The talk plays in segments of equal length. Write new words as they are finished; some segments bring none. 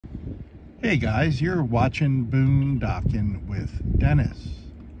Hey guys, you're watching Boondocking with Dennis.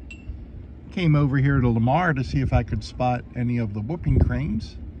 Came over here to Lamar to see if I could spot any of the whooping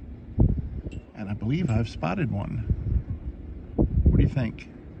cranes, and I believe I've spotted one. What do you think?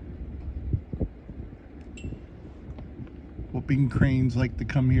 Whooping cranes like to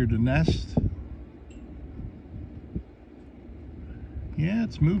come here to nest. Yeah,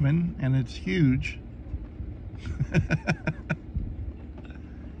 it's moving and it's huge.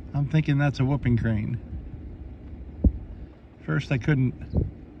 I'm thinking that's a whooping crane. First I couldn't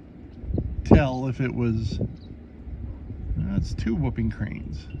tell if it was, it's two whooping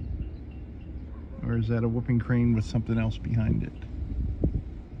cranes. Or is that a whooping crane with something else behind it?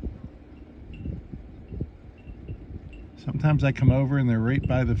 Sometimes I come over and they're right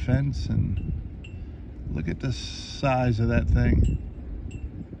by the fence, and look at the size of that thing.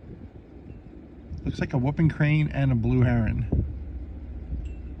 Looks like a whooping crane and a blue heron.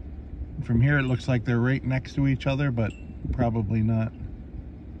 From here it looks like they're right next to each other, but probably not.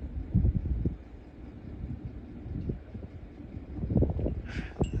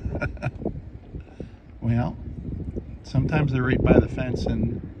 Well, sometimes they're right by the fence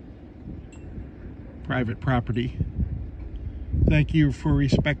and private property. Thank you for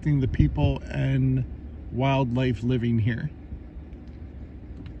respecting the people and wildlife living here.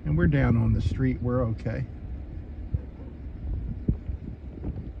 And we're down on the street, we're okay.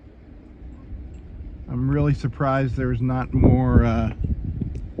 I'm really surprised there's not more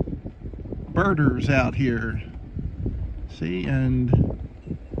birders out here. See, and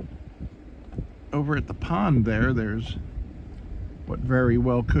over at the pond there's what very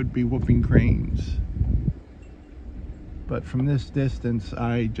well could be whooping cranes. But from this distance,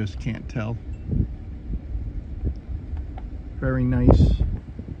 I just can't tell. Very nice,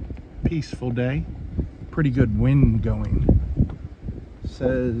 peaceful day. Pretty good wind going.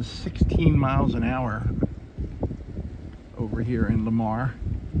 Says 16 miles an hour over here in Lamar,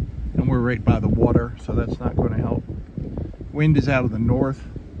 and we're right by the water, so that's not going to help. Wind is out of the north,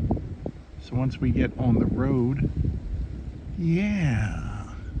 so once we get on the road, yeah.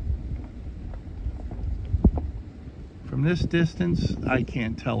 From this distance, I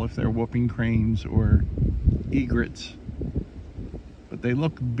can't tell if they're whooping cranes or egrets, but they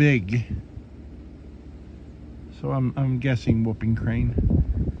look big. So I'm guessing whooping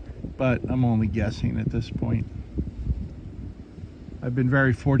crane, but I'm only guessing at this point. I've been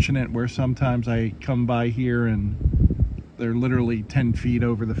very fortunate where sometimes I come by here and they're literally 10 feet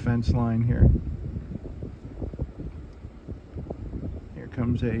over the fence line here. Here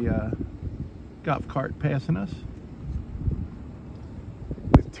comes a golf cart passing us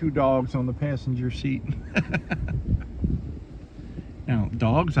with two dogs on the passenger seat. Now,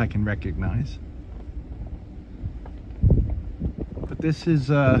 dogs I can recognize. This is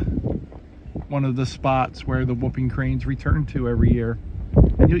one of the spots where the whooping cranes return to every year.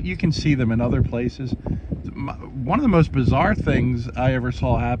 And you can see them in other places. One of the most bizarre things I ever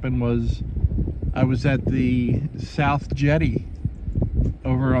saw happen was I was at the South Jetty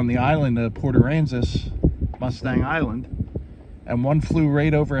over on the island of Port Aransas, Mustang Island, and one flew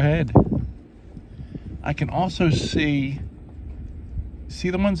right overhead. I can also see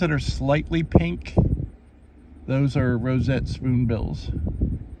the ones that are slightly pink. Those are rosette spoonbills.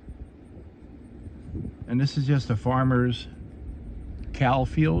 And this is just a farmer's cow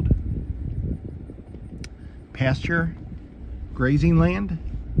field, pasture, grazing land.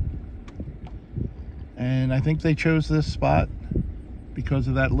 And I think they chose this spot because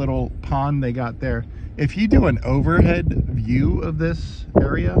of that little pond they got there. If you do an overhead view of this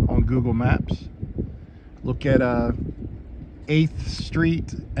area on Google Maps, look at 8th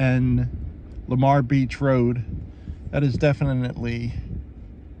Street and Lamar Beach Road. That is definitely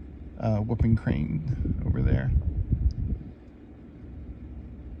whooping crane over there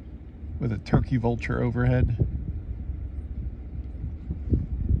with a turkey vulture overhead.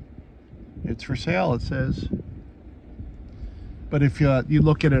 It's for sale, it says. But if you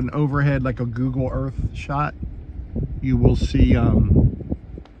look at an overhead, like a Google Earth shot, you will see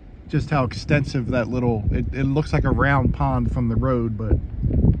just how extensive that little, it looks like a round pond from the road, but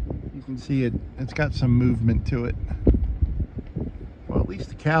you can see it's got some movement to it. Well, at least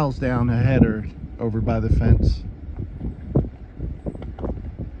the cows down ahead are over by the fence.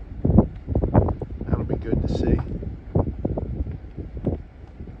 That'll be good to see.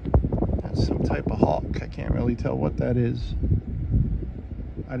 That's some type of hawk. I can't really tell what that is.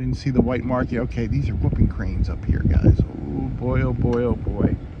 I didn't see the white marking. Okay, these are whooping cranes up here, guys. Oh boy, oh boy, oh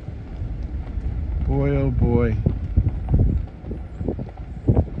boy. Boy, oh boy.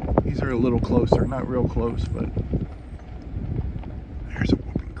 These are a little closer, not real close, but there's a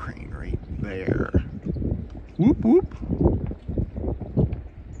whooping crane right there. Whoop, whoop.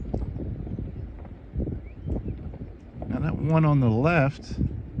 Now that one on the left,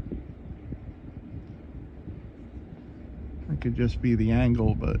 it could just be the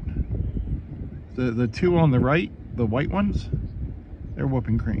angle, but the two on the right, the white ones, they're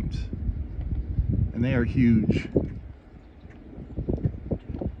whooping cranes. And they are huge.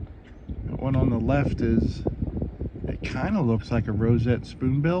 The one on the left is, it kind of looks like a rosette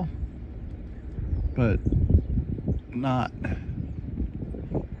spoonbill, but not.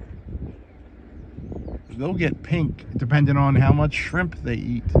 They'll get pink depending on how much shrimp they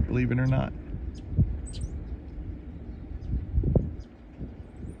eat, believe it or not.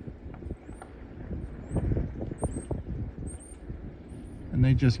 And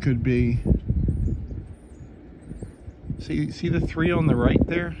they just could be, see the three on the right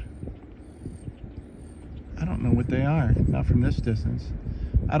there? I don't know what they are, not from this distance.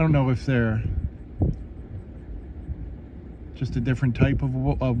 I don't know if they're just a different type of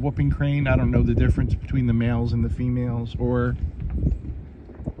whooping crane. I don't know the difference between the males and the females, or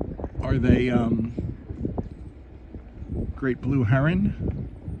are they great blue heron?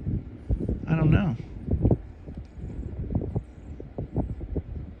 I don't know.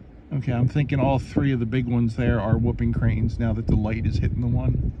 Okay, I'm thinking all three of the big ones there are whooping cranes now that the light is hitting the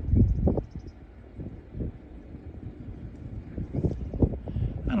one.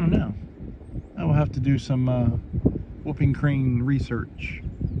 I don't know. I will have to do some whooping crane research.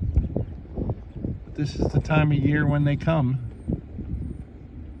 But this is the time of year when they come,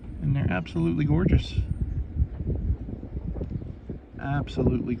 and they're absolutely gorgeous.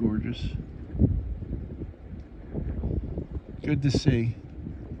 Absolutely gorgeous. Good to see.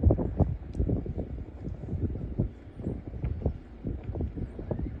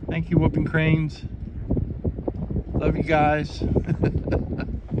 Thank you, whooping cranes. Love you guys.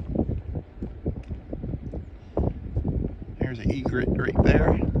 There's an egret right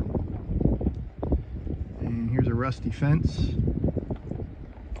there. And here's a rusty fence.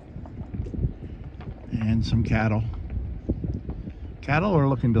 And some cattle. Cattle are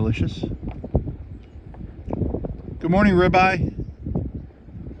looking delicious. Good morning, Ribeye.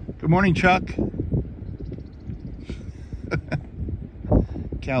 Good morning, Chuck.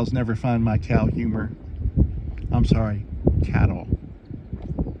 Cows never find my cow humor. I'm sorry, cattle.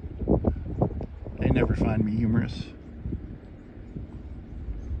 They never find me humorous.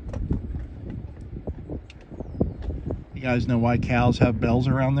 You guys know why cows have bells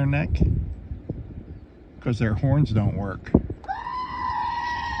around their neck? Because their horns don't work.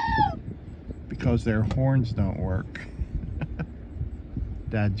 Because their horns don't work.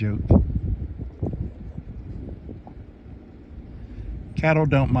 Dad joke. Cattle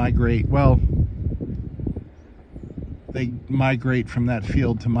don't migrate. Well, they migrate from that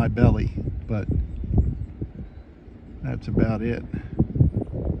field to my belly, but that's about it.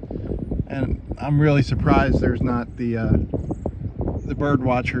 And I'm really surprised there's not the bird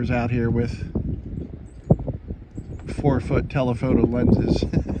watchers out here with 4-foot telephoto lenses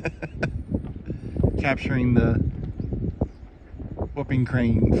capturing the whooping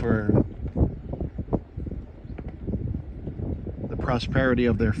crane for prosperity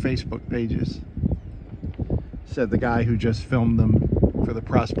of their Facebook pages, said the guy who just filmed them for the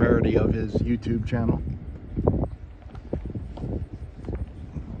prosperity of his YouTube channel.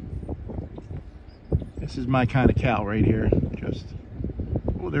 This is my kind of cow right here. Just,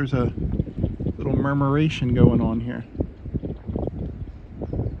 oh, there's a little murmuration going on here.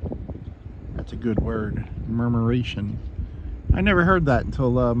 That's a good word, murmuration. I never heard that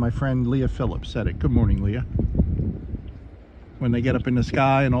until my friend Leah Phillips said it. Good morning, Leah. When they get up in the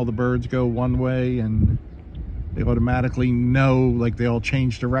sky and all the birds go one way and they automatically know, like they all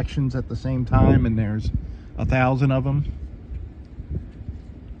change directions at the same time and there's 1,000 of them.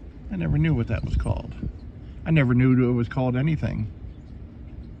 I never knew what that was called. I never knew it was called anything.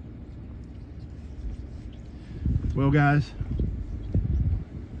 Well, guys,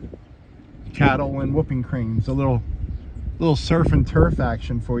 cattle and whooping cranes, a little surf and turf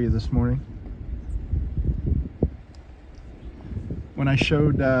action for you this morning. When I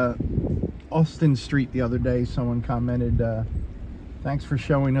showed Austin Street the other day, someone commented, thanks for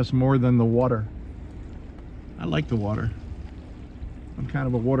showing us more than the water. I like the water. I'm kind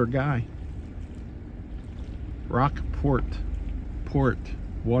of a water guy. Rockport, port,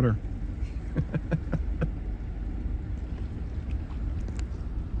 water.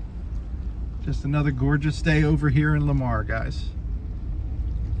 Just another gorgeous day over here in Lamar, guys.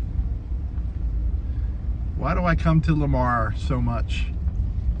 Why do I come to Lamar so much?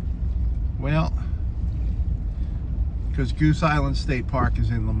 Well, because Goose Island State Park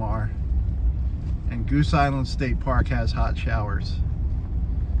is in Lamar. And Goose Island State Park has hot showers.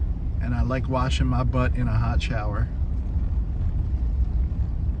 And I like washing my butt in a hot shower.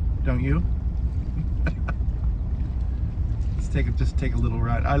 Don't you? Just take a little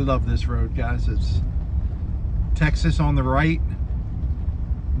ride. I love this road, guys. It's Texas on the right,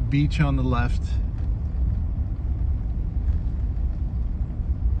 beach on the left.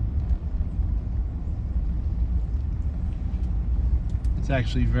 It's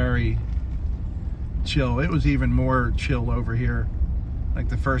actually very chill. It was even more chill over here. Like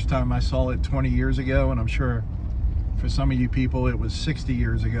the first time I saw it 20 years ago, and I'm sure for some of you people it was 60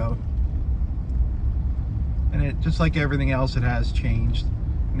 years ago. And it, just like everything else, it has changed.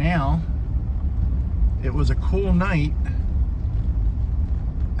 Now, it was a cool night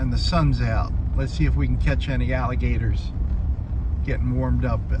and the sun's out. Let's see if we can catch any alligators getting warmed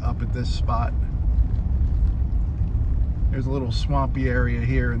up at this spot. There's a little swampy area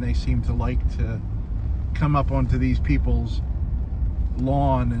here, and they seem to like to come up onto these people's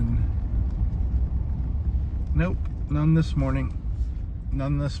lawn, and nope, none this morning.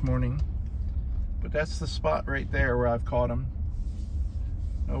 None this morning. But that's the spot right there where I've caught them.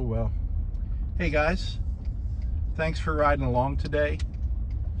 Oh well. Hey guys, thanks for riding along today.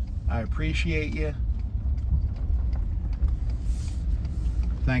 I appreciate you.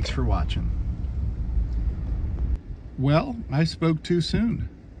 Thanks for watching. Well, I spoke too soon.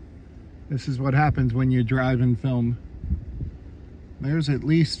 This is what happens when you drive and film. There's at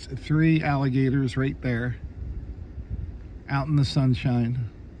least 3 alligators right there, out in the sunshine,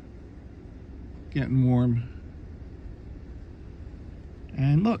 getting warm.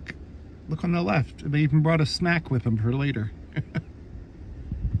 And look on the left, they even brought a snack with them for later.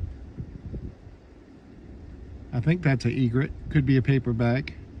 I think that's an egret, could be a paper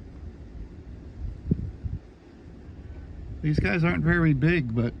bag. These guys aren't very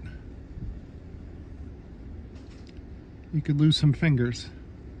big, but you could lose some fingers.